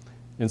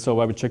 And so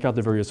I would check out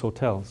the various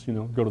hotels, you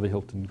know, go to the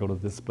Hilton, go to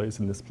this place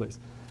and this place.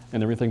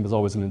 And everything was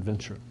always an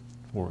adventure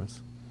for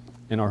us.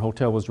 And our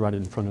hotel was right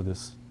in front of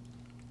this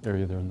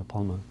area there in the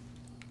Palma.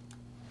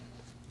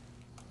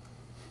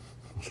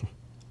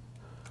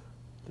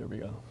 There we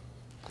go.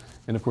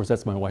 And of course,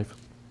 that's my wife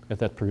at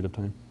that period of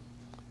time.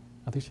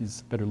 I think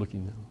she's better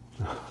looking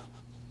now.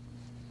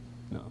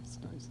 No, it's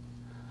nice.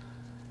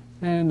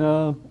 And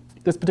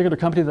this particular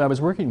company that I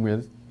was working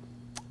with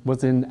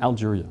was in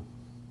Algeria,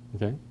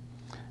 okay?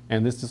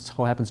 And this just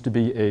so happens to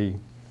be a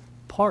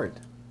part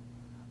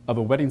of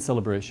a wedding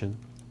celebration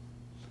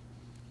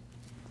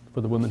for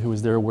the woman who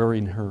was there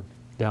wearing her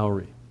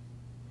dowry,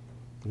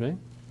 okay?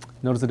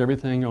 Notice that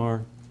everything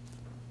are,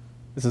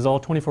 this is all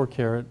 24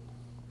 karat,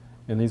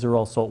 and these are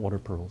all saltwater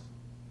pearls.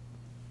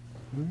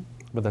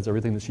 But that's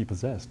everything that she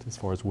possessed as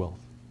far as wealth.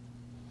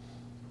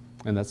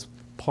 And that's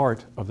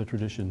part of the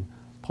tradition,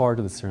 part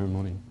of the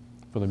ceremony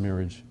for the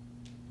marriage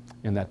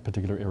in that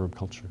particular Arab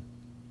culture.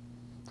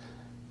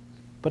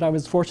 But I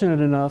was fortunate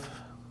enough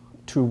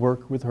to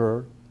work with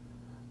her,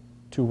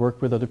 to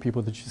work with other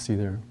people that you see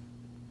there.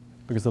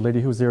 Because the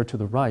lady who was there to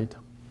the right,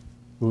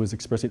 who was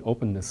expressing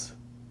openness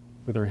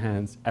with her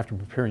hands after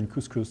preparing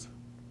couscous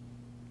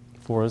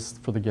for us,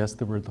 for the guests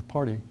that were at the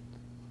party,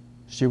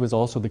 she was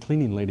also the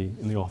cleaning lady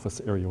in the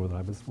office area where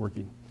I was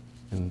working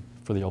and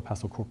for the El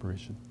Paso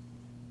Corporation.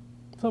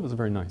 So it was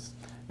very nice.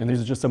 And these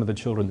are just some of the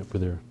children that were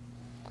there.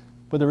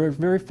 But there were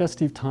very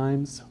festive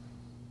times.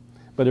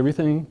 But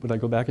everything, when I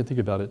go back and think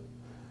about it,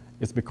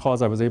 it's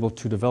because I was able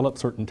to develop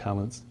certain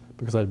talents,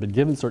 because I had been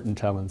given certain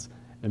talents,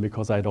 and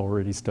because I had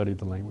already studied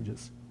the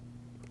languages.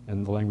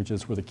 And the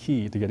languages were the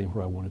key to getting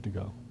where I wanted to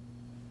go.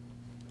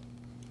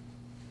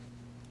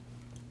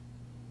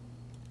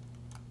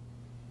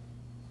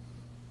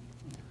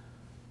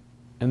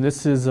 And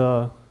this is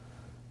our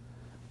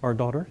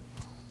daughter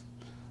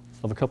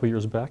of a couple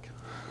years back.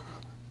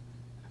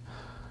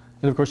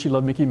 And of course she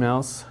loved Mickey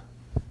Mouse,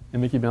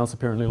 and Mickey Mouse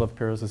apparently loved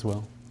Paris as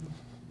well.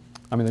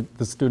 I mean,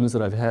 the students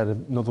that I've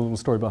had know the little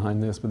story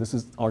behind this, but this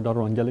is our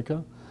daughter Angelica,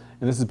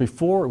 and this is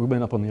before we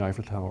went up on the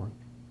Eiffel Tower.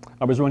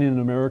 I was running an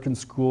American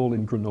school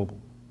in Grenoble.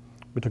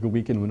 We took a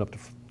weekend and went up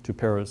to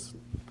Paris.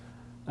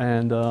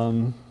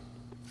 And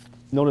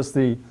notice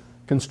the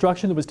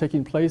construction that was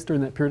taking place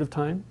during that period of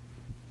time.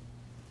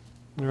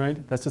 All right,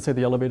 that's to say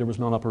the elevator was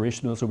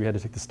non-operational, so we had to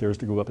take the stairs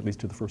to go up at least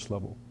to the first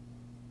level.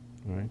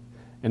 All right,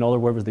 and all there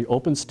was the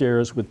open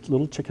stairs with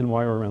little chicken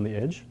wire around the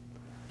edge.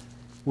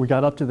 We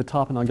got up to the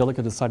top, and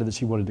Angelica decided that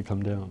she wanted to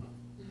come down.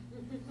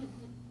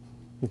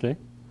 Okay,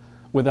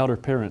 without her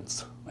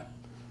parents.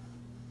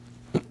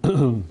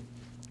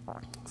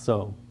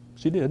 So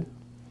she did.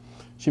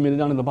 She made it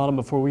down to the bottom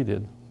before we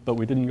did, but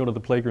we didn't go to the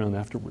playground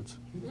afterwards.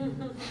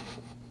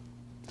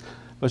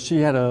 But she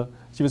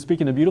was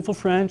speaking a beautiful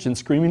French and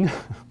screaming.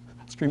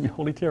 Screaming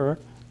holy terror,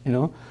 you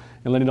know,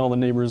 and letting all the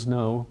neighbors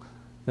know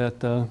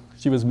that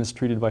she was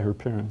mistreated by her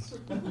parents.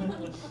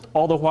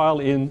 All the while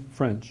in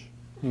French,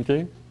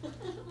 okay?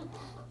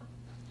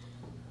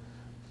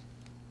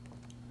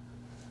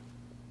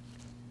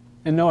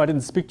 And no, I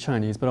didn't speak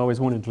Chinese, but I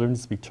always wanted to learn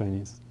to speak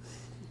Chinese,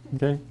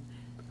 okay?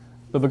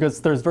 But because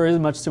there's very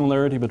much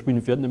similarity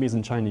between Vietnamese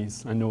and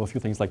Chinese, I know a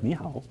few things like ni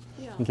hao,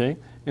 Yeah. okay?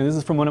 And this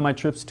is from one of my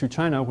trips to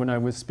China when I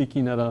was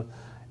speaking at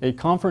a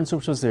conference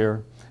which was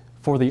there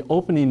for the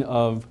opening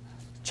of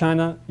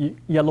China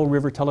Yellow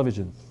River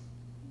Television.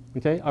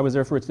 Okay, I was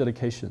there for its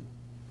dedication,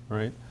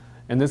 right?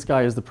 And this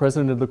guy is the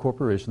president of the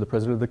corporation, the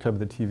president of the club,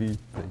 the TV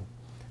thing.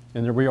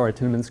 And there we are at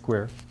Tiananmen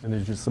Square, and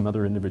there's just some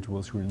other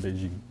individuals who are in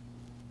Beijing.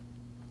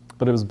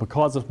 But it was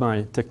because of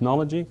my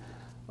technology,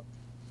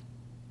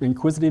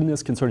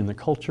 inquisitiveness concerning the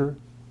culture,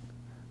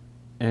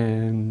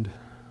 and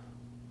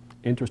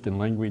interest in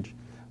language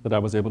that I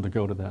was able to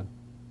go to that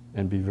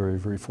and be very,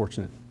 very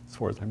fortunate as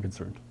far as I'm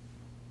concerned.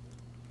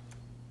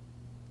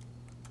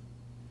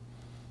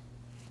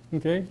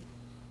 Okay,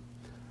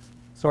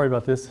 sorry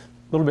about this. A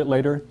little bit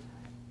later,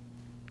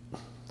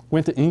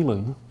 went to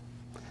England,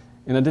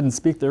 and I didn't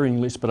speak their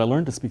English, but I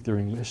learned to speak their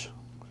English.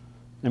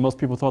 And most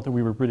people thought that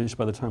we were British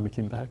by the time we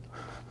came back.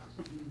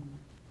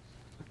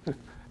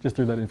 Just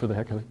threw that in for the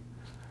heck of it.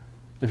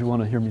 If you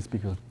want to hear me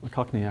speak a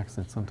Cockney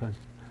accent sometime.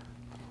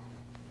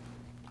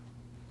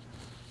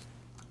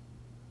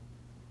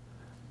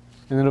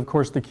 And then, of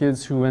course, the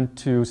kids who went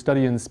to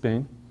study in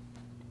Spain,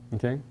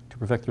 okay, to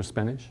perfect their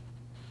Spanish.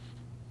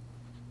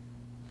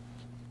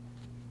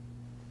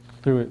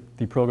 Through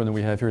the program that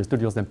we have here,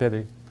 Estudios de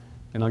Empede,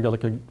 and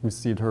Angelica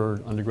received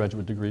her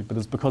undergraduate degree, but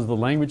it's because of the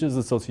Languages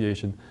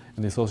Association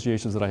and the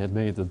associations that I had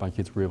made that my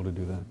kids were able to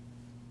do that.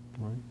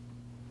 All right?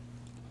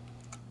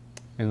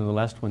 And then the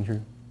last one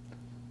here.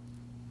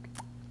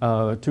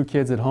 2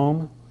 kids at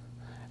home,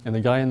 and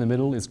the guy in the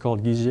middle is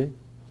called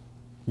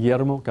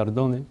Guillermo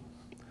Cardone,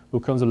 who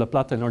comes to La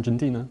Plata in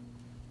Argentina.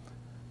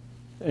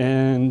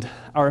 And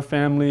our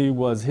family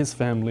was his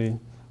family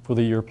for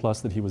the year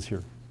plus that he was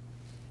here.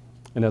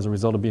 And as a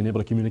result of being able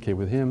to communicate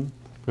with him,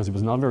 because he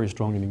was not very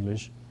strong in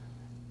English,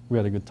 we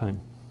had a good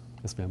time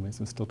as families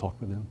and still talk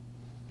with him.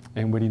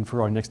 And waiting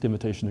for our next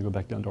invitation to go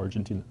back down to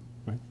Argentina,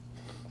 right?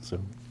 So,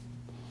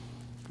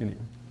 anyway.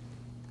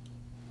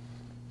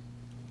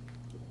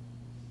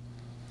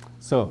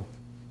 So,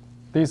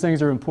 these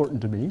things are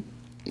important to me.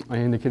 I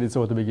indicated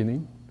so at the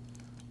beginning.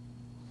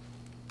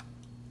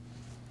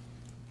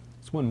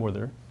 There's one more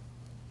there.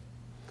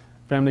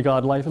 Family,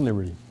 God, life, and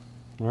liberty.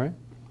 All right?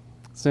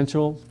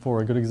 Essential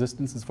for a good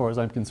existence as far as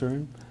I'm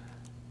concerned.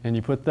 And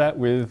you put that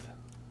with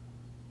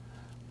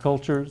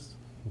cultures,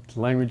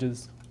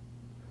 languages,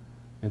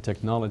 and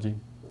technology.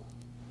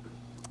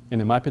 And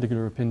in my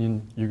particular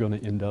opinion, you're going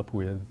to end up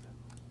with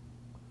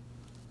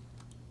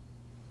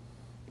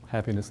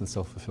happiness and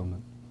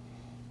self-fulfillment.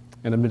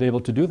 And I've been able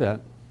to do that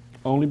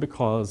only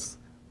because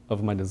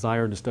of my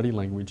desire to study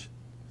language,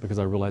 because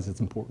I realize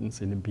its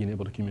importance in being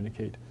able to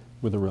communicate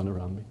with the world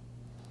around me.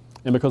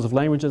 And because of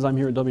languages, I'm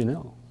here at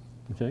W&L,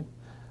 okay?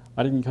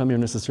 I didn't come here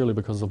necessarily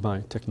because of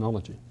my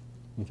technology,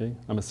 okay?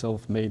 I'm a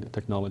self-made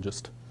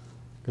technologist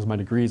because my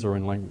degrees are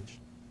in language,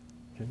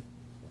 okay?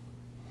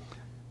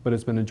 But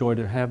it's been a joy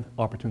to have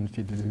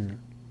opportunity to do that.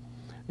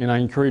 And I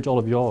encourage all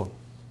of y'all,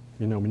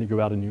 you know, when you go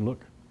out and you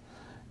look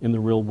in the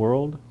real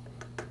world,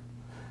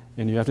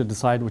 and you have to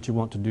decide what you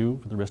want to do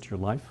for the rest of your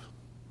life,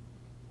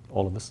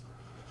 all of us,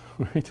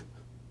 right?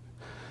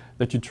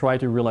 That you try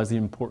to realize the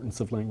importance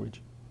of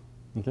language,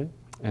 okay?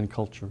 And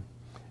culture,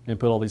 and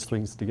put all these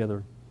things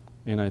together.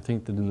 And I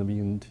think that in the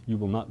end, you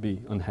will not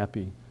be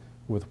unhappy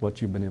with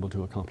what you've been able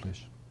to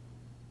accomplish,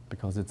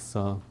 because it's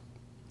an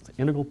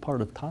integral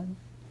part of time,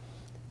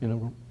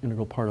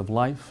 integral part of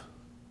life,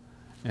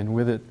 and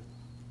with it,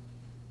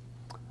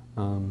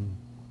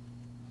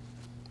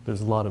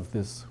 there's a lot of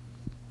this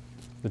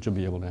that you'll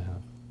be able to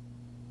have.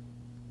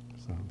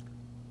 So,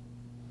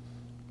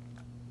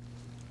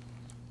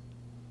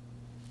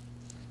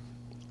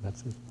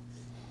 that's it.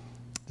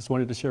 Just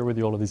wanted to share with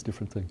you all of these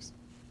different things.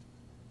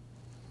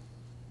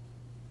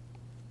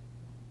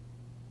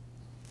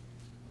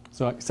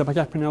 So, except I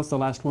can't pronounce the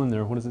last one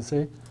there. What does it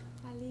say?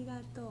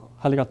 Arigato.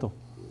 Arigato.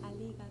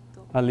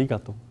 Arigato.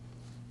 Arigato.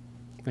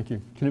 Thank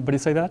you. Can anybody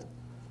say that?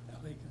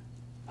 Arigato.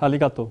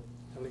 Arigato.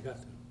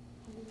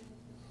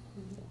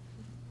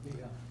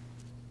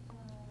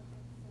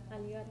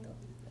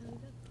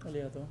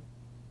 Arigato.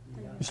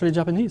 You studied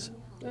Japanese?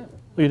 Yeah.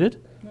 Oh, you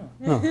did? No.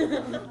 No.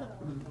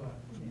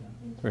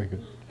 Very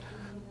good.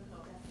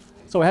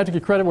 So I had to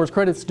give credit where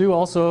credit's due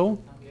also.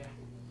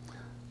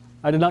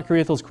 I did not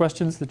create those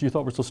questions that you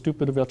thought were so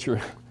stupid about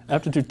your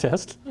aptitude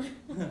test.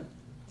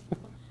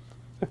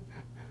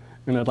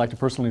 And I'd like to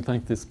personally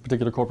thank this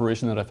particular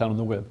corporation that I found on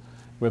the web.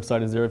 The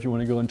website is there if you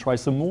want to go and try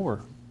some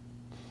more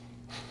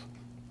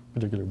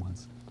particular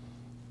ones.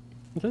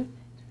 Okay?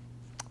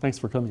 Thanks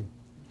for coming.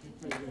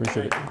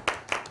 Appreciate it.